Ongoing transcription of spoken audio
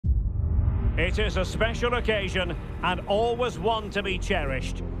It is a special occasion and always one to be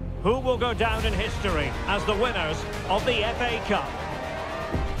cherished. Who will go down in history as the winners of the FA Cup?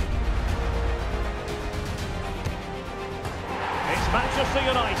 It's Manchester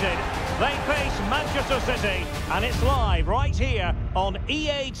United. They face Manchester City, and it's live right here on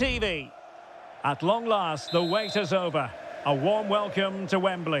EA TV. At long last, the wait is over. A warm welcome to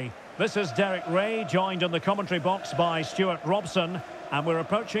Wembley. This is Derek Ray, joined in the commentary box by Stuart Robson, and we're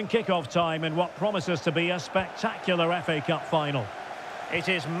approaching kick-off time in what promises to be a spectacular FA Cup final. It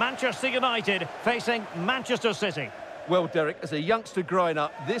is Manchester United facing Manchester City. Well, Derek, as a youngster growing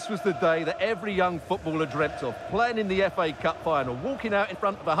up, this was the day that every young footballer dreamt of. Playing in the FA Cup final, walking out in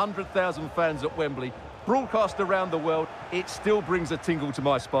front of 100,000 fans at Wembley, broadcast around the world, it still brings a tingle to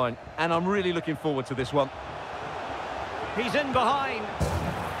my spine. And I'm really looking forward to this one. He's in behind.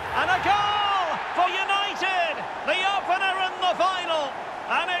 And a goal for United! The opener in the final.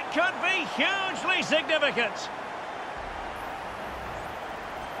 And it could be hugely significant.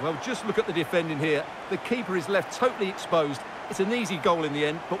 Well, just look at the defending here. The keeper is left totally exposed. It's an easy goal in the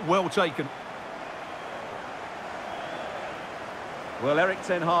end, but well taken. Well, Erik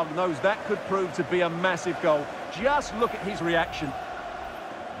ten Hag knows that could prove to be a massive goal. Just look at his reaction.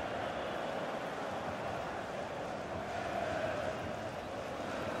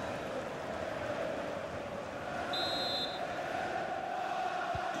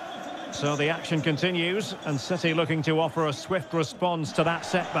 So the action continues, and City looking to offer a swift response to that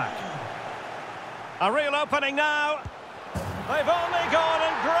setback. A real opening now. They've only gone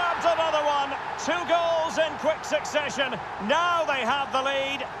and grabbed another one. 2 goals in quick succession. Now they have the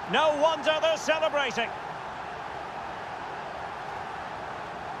lead. No wonder they're celebrating.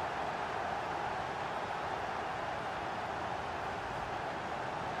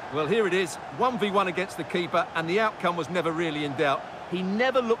 Well, here it is. 1v1 against the keeper, and the outcome was never really in doubt. He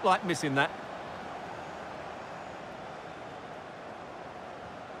never looked like missing that.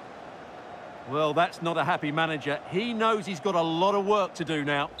 Well, that's not a happy manager. He knows he's got a lot of work to do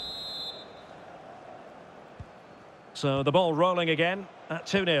now. So the ball rolling again at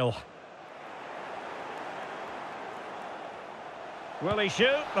 2-0. Will he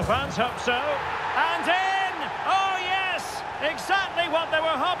shoot? The fans hope so. And in! Oh, yes! Exactly what they were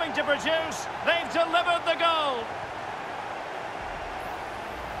hoping to produce. They've delivered the goal.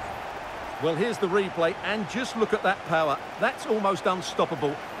 Well, here's the replay, and just look at that power. That's almost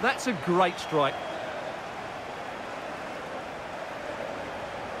unstoppable. That's a great strike.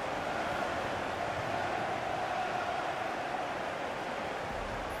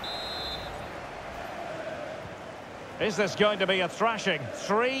 Is this going to be a thrashing?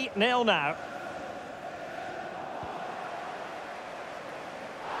 3-0 now.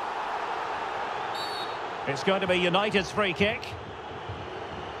 It's going to be United's free kick.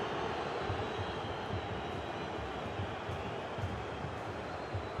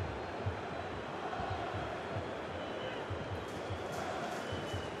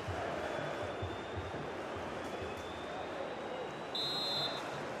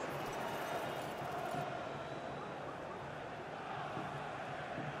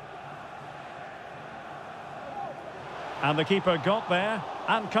 And the keeper got there,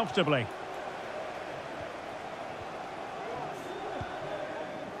 and comfortably.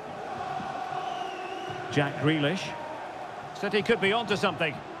 Jack Grealish. City could be onto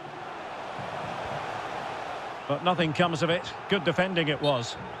something. But nothing comes of it. Good defending it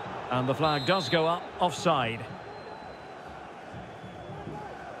was. And the flag does go up, offside.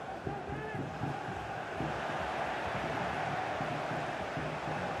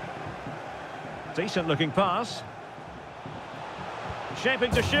 Decent looking pass.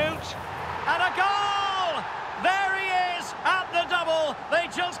 Shaping to shoot, and a goal! There he is, at the double. They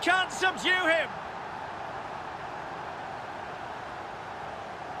just can't subdue him.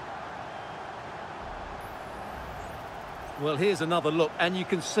 Well, here's another look, and you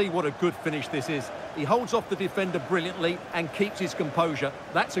can see what a good finish this is. He holds off the defender brilliantly and keeps his composure.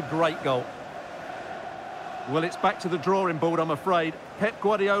 That's a great goal. Well, it's back to the drawing board, I'm afraid. Pep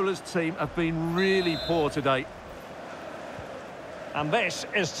Guardiola's team have been really poor today. And this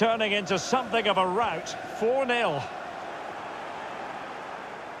is turning into something of a rout. 4-0.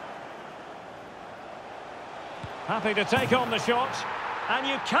 Happy to take on the shot. And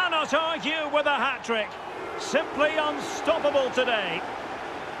you cannot argue with a hat-trick. Simply unstoppable today.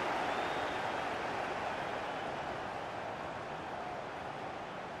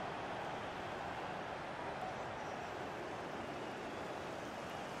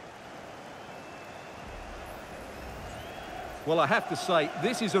 Well, I have to say,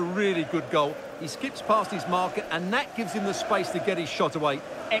 this is a really good goal. He skips past his marker, and that gives him the space to get his shot away.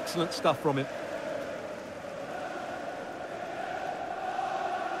 Excellent stuff from him.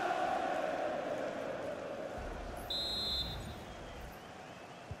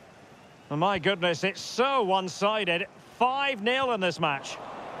 Oh, my goodness, it's so one-sided. 5-0 in this match.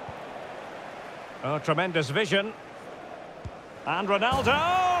 Oh, tremendous vision. And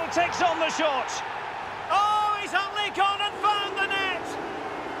Ronaldo takes on the shot. Oh, he's only gone and found the net.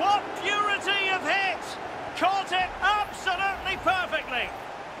 What purity of hit. Caught it absolutely perfectly.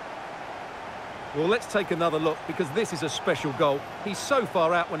 Well, let's take another look, because this is a special goal. He's so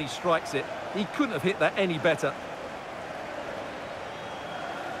far out when he strikes it. He couldn't have hit that any better.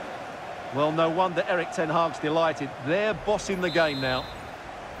 Well, no wonder Erik ten Hag's delighted. They're bossing the game now.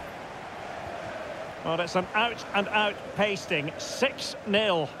 Well, it's an out-and-out pasting.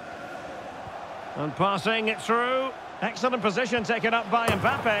 6-0. And passing it through. Excellent position taken up by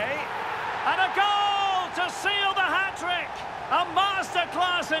Mbappe. And a goal to seal the hat-trick. A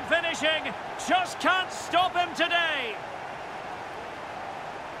masterclass in finishing. Just can't stop him today.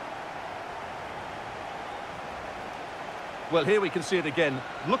 Well, here we can see it again.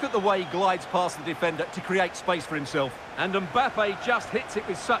 Look at the way he glides past the defender to create space for himself. And Mbappe just hits it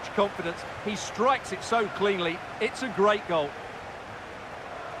with such confidence. He strikes it so cleanly. It's a great goal.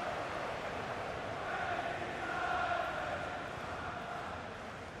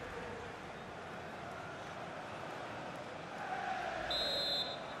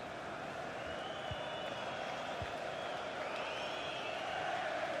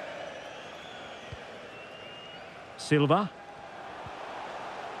 Silva.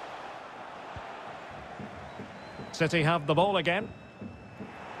 City have the ball again.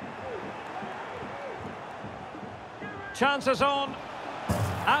 Chances on.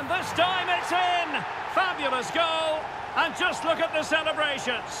 And this time it's in. Fabulous goal. And just look at the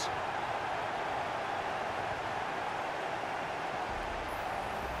celebrations.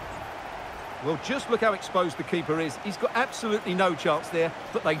 Well, just look how exposed the keeper is. He's got absolutely no chance there,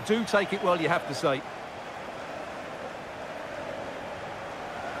 but they do take it well, you have to say.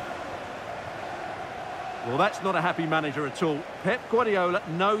 Well, that's not a happy manager at all. Pep Guardiola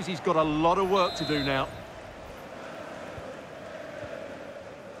knows he's got a lot of work to do now.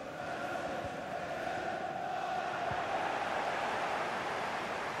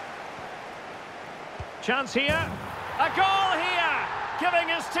 Chance here. A goal here. Giving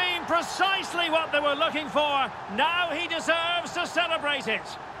his team precisely what they were looking for. Now he deserves to celebrate it.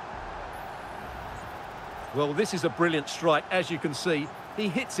 Well, this is a brilliant strike, as you can see. He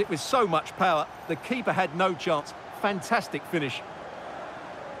hits it with so much power. The keeper had no chance. Fantastic finish.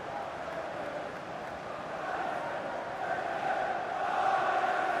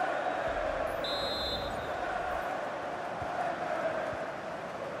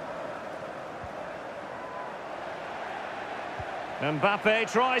 Mbappe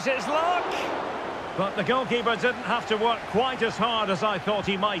tries his luck. But the goalkeeper didn't have to work quite as hard as I thought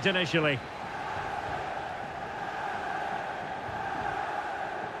he might initially.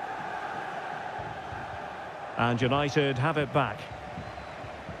 And United have it back.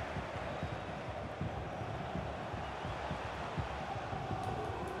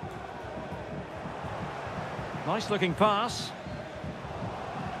 Nice looking pass.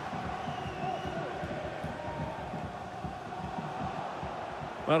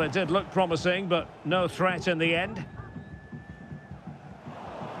 Well, it did look promising, but no threat in the end.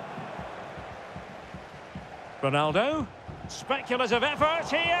 Ronaldo. Speculative effort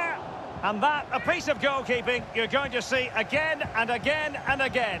here. And that, a piece of goalkeeping you're going to see again and again and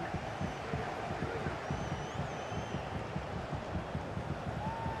again.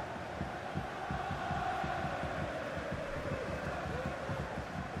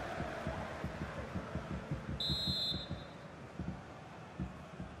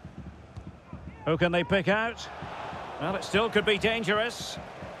 Who can they pick out? Well, it still could be dangerous.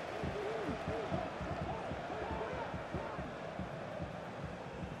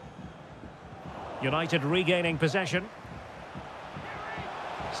 United regaining possession.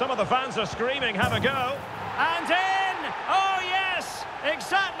 Some of the fans are screaming, have a go. And in! Oh, yes!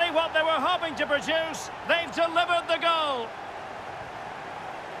 Exactly what they were hoping to produce. They've delivered the goal.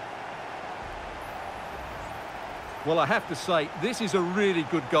 Well, I have to say, this is a really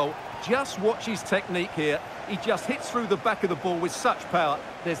good goal. Just watch his technique here. He just hits through the back of the ball with such power.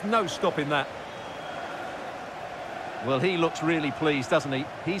 There's no stopping that. Well, he looks really pleased, doesn't he?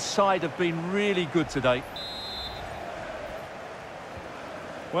 His side have been really good today.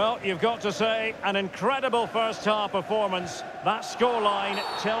 Well, you've got to say, an incredible first-half performance. That scoreline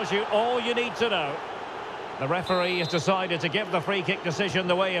tells you all you need to know. The referee has decided to give the free kick decision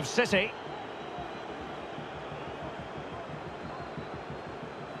the way of City.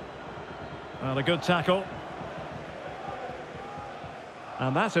 Well, a good tackle.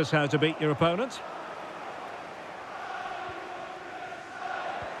 And that is how to beat your opponent.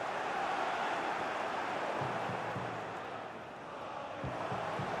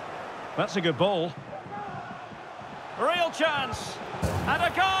 That's a good ball. Real chance. And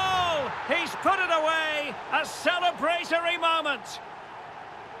a goal! He's put it away. A celebratory moment.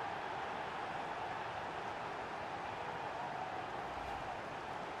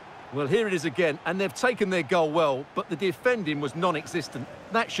 Well, here it is again, and they've taken their goal well, but the defending was non-existent.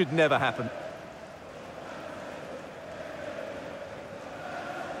 That should never happen.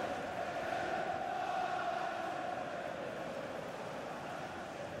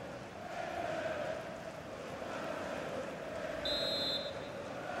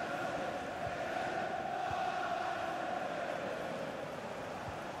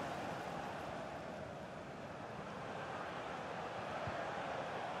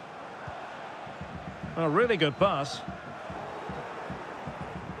 A really good pass.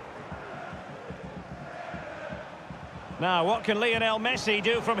 Now, what can Lionel Messi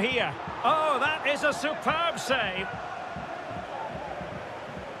do from here? Oh, that is a superb save.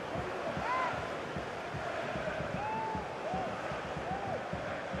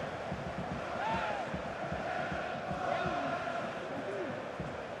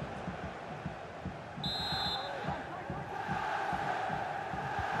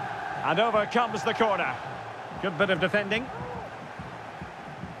 And over comes the corner. Good bit of defending.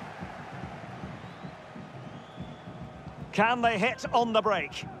 Can they hit on the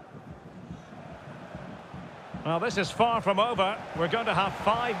break? Well, this is far from over. We're going to have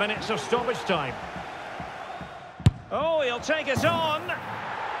 5 minutes of stoppage time. Oh, he'll take it on.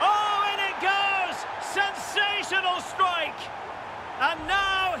 Oh, in it goes! Sensational strike! And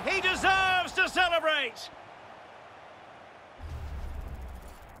now he deserves to celebrate.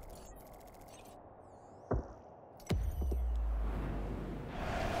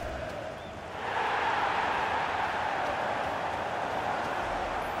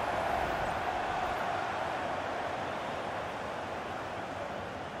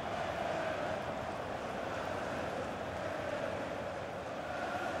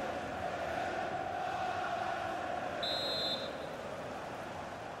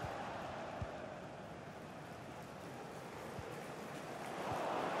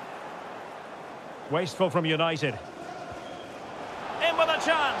 Wasteful from United. In with a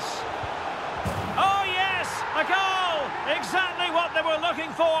chance. Oh, yes! A goal! Exactly what they were looking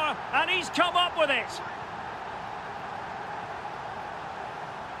for, and he's come up with it.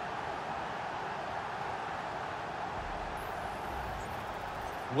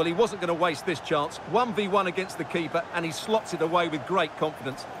 Well, he wasn't going to waste this chance. 1v1 against the keeper, and he slots it away with great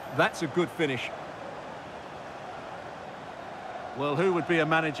confidence. That's a good finish. Well, who would be a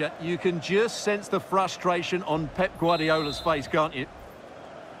manager? You can just sense the frustration on Pep Guardiola's face, can't you?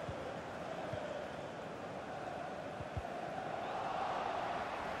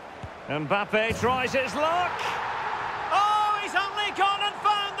 Mbappe tries his luck. Oh, he's only gone and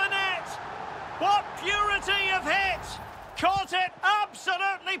found the net. What purity of hit. Caught it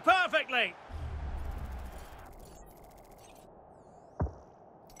absolutely perfectly.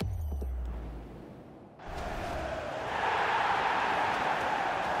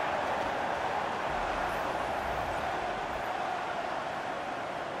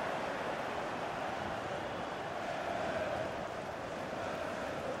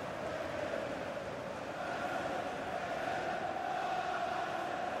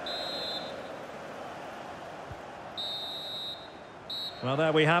 Well,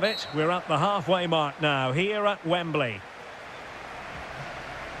 there we have it. We're at the halfway mark now, here at Wembley.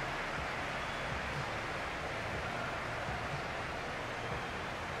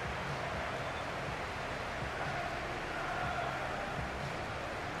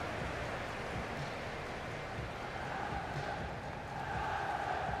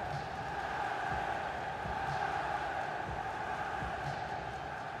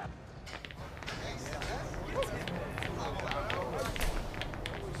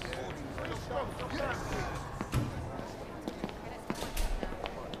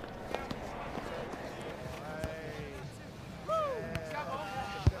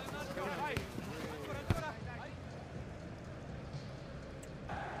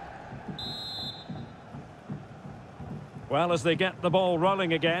 Well, as they get the ball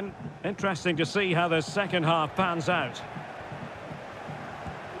rolling again, interesting to see how the second half pans out.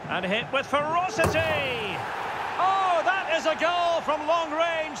 And hit with ferocity! Oh, that is a goal from long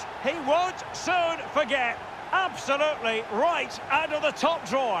range. He won't soon forget. Absolutely right out of the top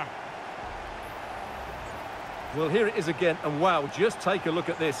drawer. Well, here it is again, and wow, just take a look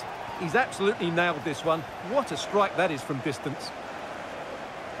at this. He's absolutely nailed this one. What a strike that is from distance.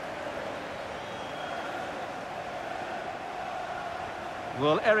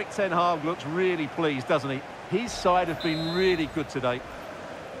 Well, Erik ten Hag looks really pleased, doesn't he? His side have been really good today.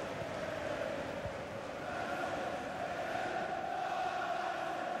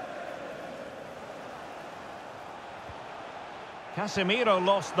 Casemiro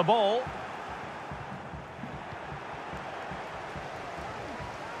lost the ball.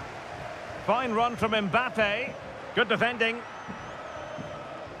 Fine run from Mbappe. Good defending.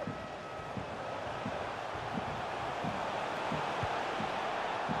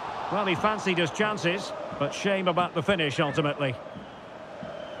 Well, he fancied his chances, but shame about the finish ultimately.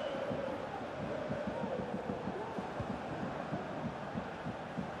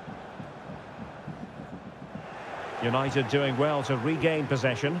 United doing well to regain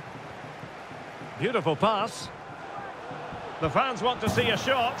possession. Beautiful pass. The fans want to see a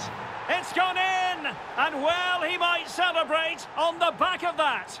shot. It's gone in! And well, he might celebrate on the back of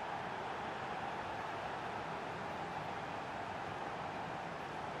that.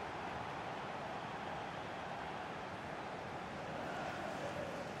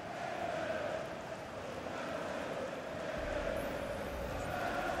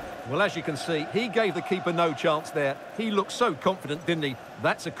 Well, as you can see, he gave the keeper no chance there. He looked so confident, didn't he?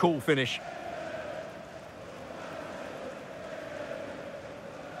 That's a cool finish.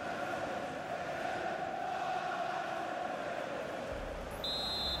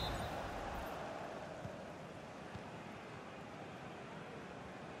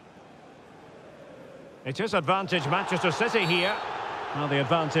 It is advantage Manchester City here. Well, the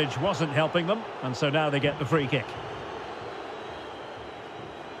advantage wasn't helping them, and so now they get the free kick.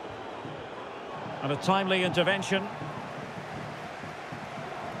 And a timely intervention.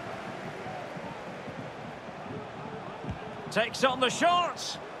 Takes on the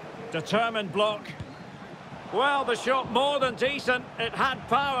shot. Determined block. Well, the shot more than decent. It had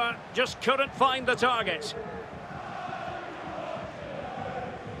power, just couldn't find the target.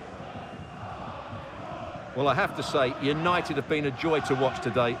 Well, I have to say, United have been a joy to watch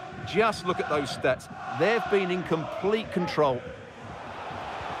today. Just look at those stats. They've been in complete control.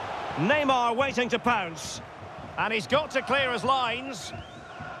 Neymar waiting to pounce. And he's got to clear his lines.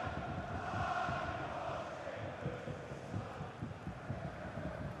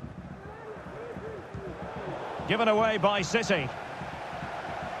 Given away by City.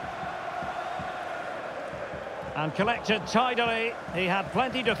 And collected tidily. He had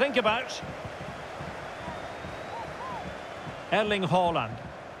plenty to think about. Erling Haaland.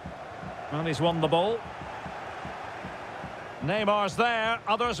 Well, he's won the ball. Neymar's there,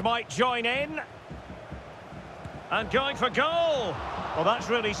 others might join in. And going for goal. Well, that's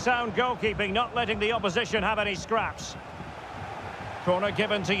really sound goalkeeping, not letting the opposition have any scraps. Corner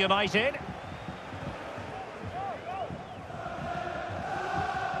given to United.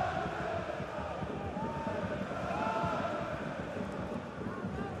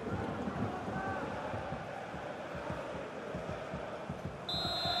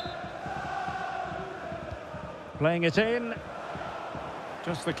 Playing it in.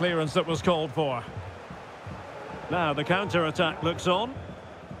 Just the clearance that was called for. Now the counter-attack looks on.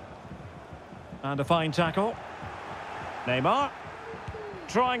 And a fine tackle. Neymar.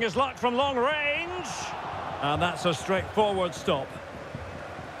 Trying his luck from long range. And that's a straightforward stop.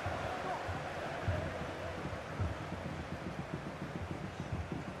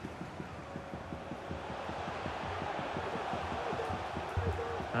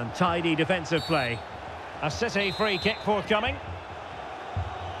 And tidy defensive play. A City free kick forthcoming.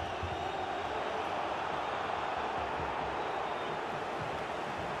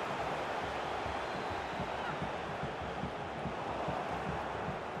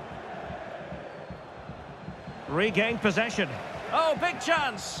 Regained possession. Oh, big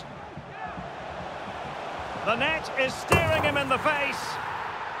chance. The net is staring him in the face.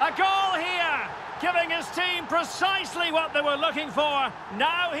 A goal here, giving his team precisely what they were looking for.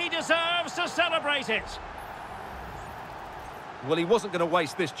 Now he deserves to celebrate it. Well, he wasn't going to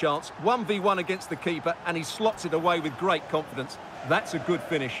waste this chance. 1v1 against the keeper, and he slots it away with great confidence. That's a good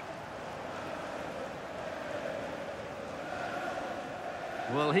finish.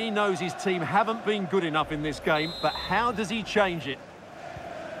 Well, he knows his team haven't been good enough in this game, but how does he change it?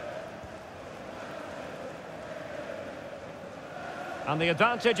 And the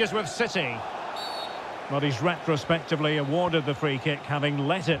advantage is with City. Well, he's retrospectively awarded the free kick, having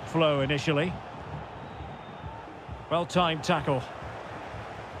let it flow initially. Well-timed tackle.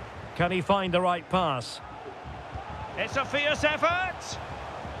 Can he find the right pass? It's a fierce effort.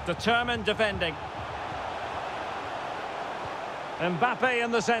 Determined defending. Mbappe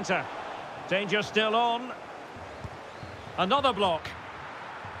in the centre. Danger still on. Another block.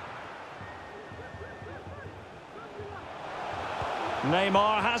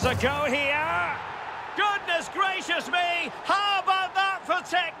 Neymar has a go here. Goodness gracious me! How about that for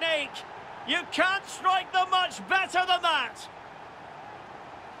technique? You can't strike them much better than that.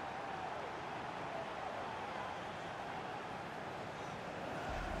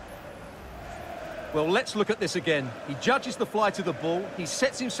 Well, let's look at this again. He judges the flight of the ball, he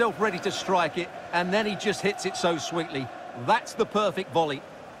sets himself ready to strike it, and then he just hits it so sweetly. That's the perfect volley.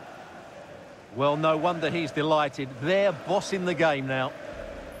 Well, no wonder he's delighted. They're bossing the game now.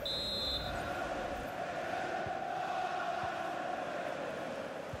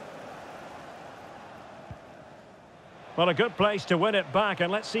 Well, a good place to win it back,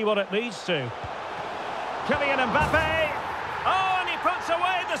 and let's see what it leads to. Kylian Mbappe! Oh, and he puts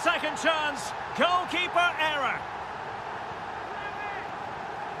away the second chance. Goalkeeper error.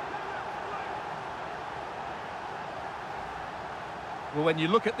 Well, when you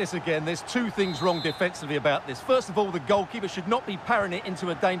look at this again, there's two things wrong defensively about this. First of all, the goalkeeper should not be parrying it into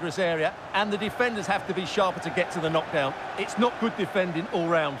a dangerous area, and the defenders have to be sharper to get to the knockdown. It's not good defending all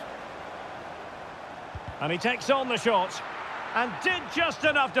round. And he takes on the shot, and did just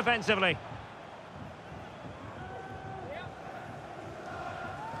enough defensively.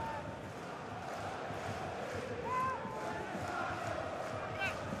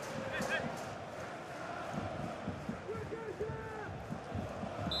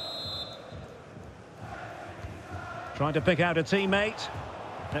 Trying to pick out a teammate.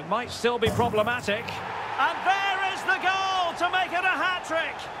 It might still be problematic. And there is the goal to make it a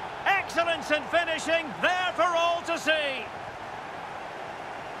hat-trick. Excellence in finishing, there for all to see.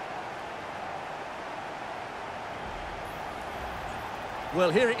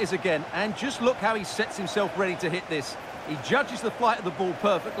 Well, here it is again, and just look how he sets himself ready to hit this. He judges the flight of the ball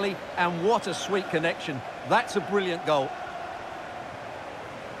perfectly, and what a sweet connection. That's a brilliant goal.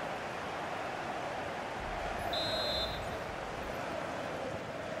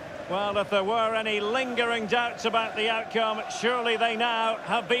 Well, if there were any lingering doubts about the outcome, surely they now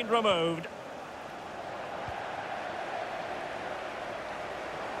have been removed.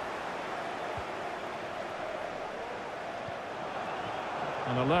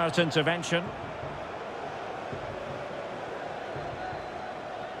 An alert intervention.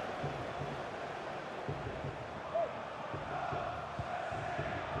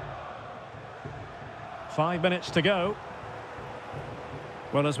 Five minutes to go.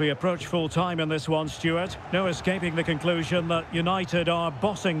 Well, as we approach full time in this one, Stuart, no escaping the conclusion that United are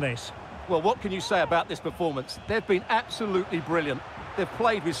bossing this. Well, what can you say about this performance? They've been absolutely brilliant. They've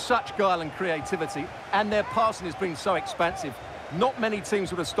played with such guile and creativity, and their passing has been so expansive. Not many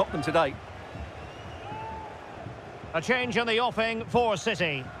teams would have stopped them today. A change in the offing for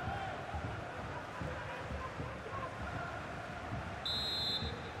City.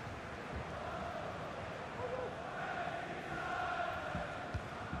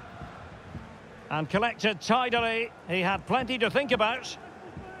 And collected tidily. He had plenty to think about.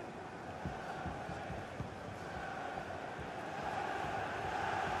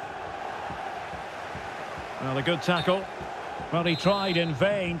 Well, a good tackle. Well, he tried in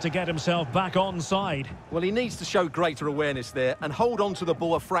vain to get himself back onside. Well, he needs to show greater awareness there and hold on to the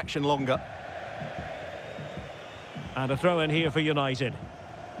ball a fraction longer. And a throw in here for United.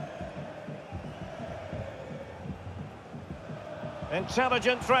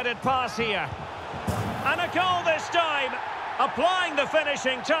 Intelligent threaded pass here. And a goal this time. Applying the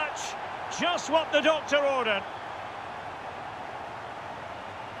finishing touch. Just what the doctor ordered.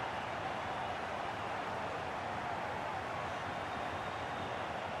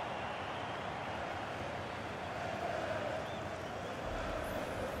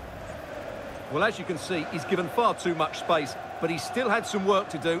 Well, as you can see, he's given far too much space, but he still had some work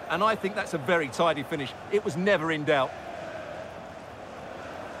to do, and I think that's a very tidy finish. It was never in doubt.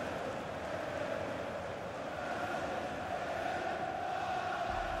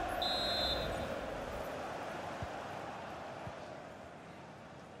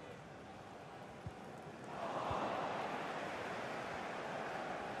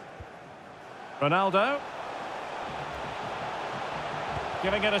 Ronaldo.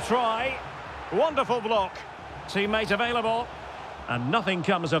 Giving it a try. Wonderful block. Teammate available. And nothing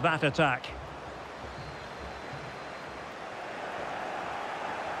comes of that attack.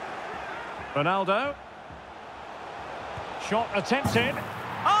 Ronaldo. Shot attempted.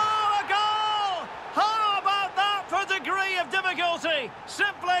 Oh, a goal! How about that for degree of difficulty?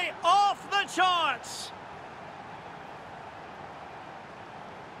 Simply off the charts.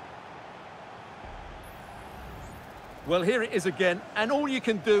 Well, here it is again, and all you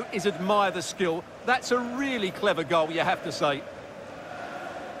can do is admire the skill. That's a really clever goal, you have to say.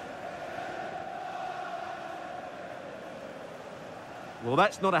 Well,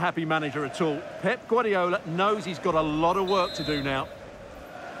 that's not a happy manager at all. Pep Guardiola knows he's got a lot of work to do now.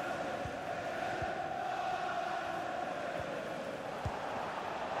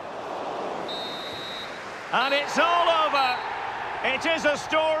 And it's all over. It is a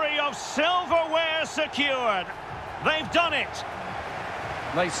story of silverware secured. They've done it.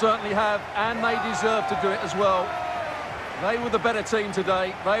 They certainly have, and they deserve to do it as well. They were the better team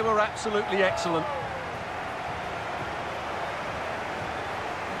today. They were absolutely excellent.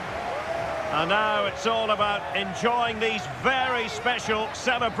 And now it's all about enjoying these very special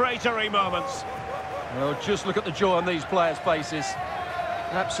celebratory moments. Well, just look at the joy on these players' faces.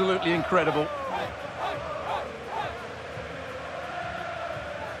 Absolutely incredible.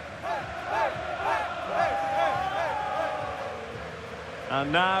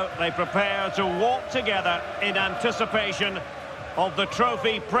 And now they prepare to walk together in anticipation of the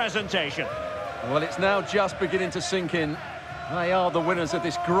trophy presentation. Well, it's now just beginning to sink in. They are the winners of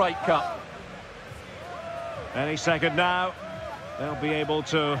this great cup. Any second now, they'll be able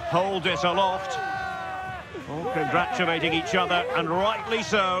to hold it aloft. All congratulating each other, and rightly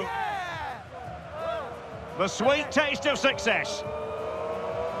so. The sweet taste of success.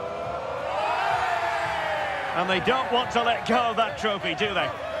 And they don't want to let go of that trophy, do they?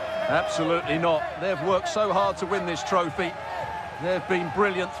 Absolutely not. They've worked so hard to win this trophy. They've been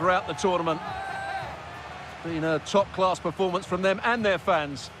brilliant throughout the tournament. It's been a top-class performance from them and their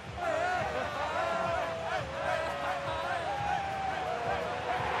fans.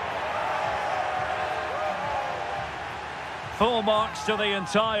 Full marks to the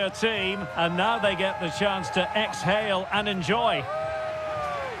entire team, and now they get the chance to exhale and enjoy.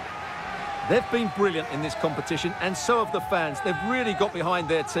 They've been brilliant in this competition, and so have the fans. They've really got behind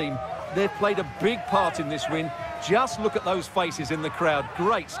their team. They've played a big part in this win. Just look at those faces in the crowd.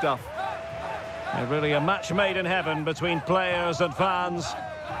 Great stuff. Really a match made in heaven between players and fans.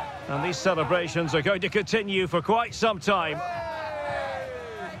 And these celebrations are going to continue for quite some time.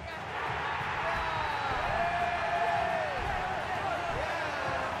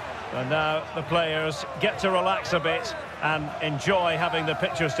 And now the players get to relax a bit and enjoy having the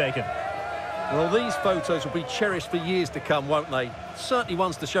pictures taken. Well, these photos will be cherished for years to come, won't they? Certainly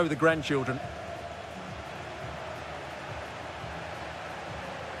ones to show the grandchildren.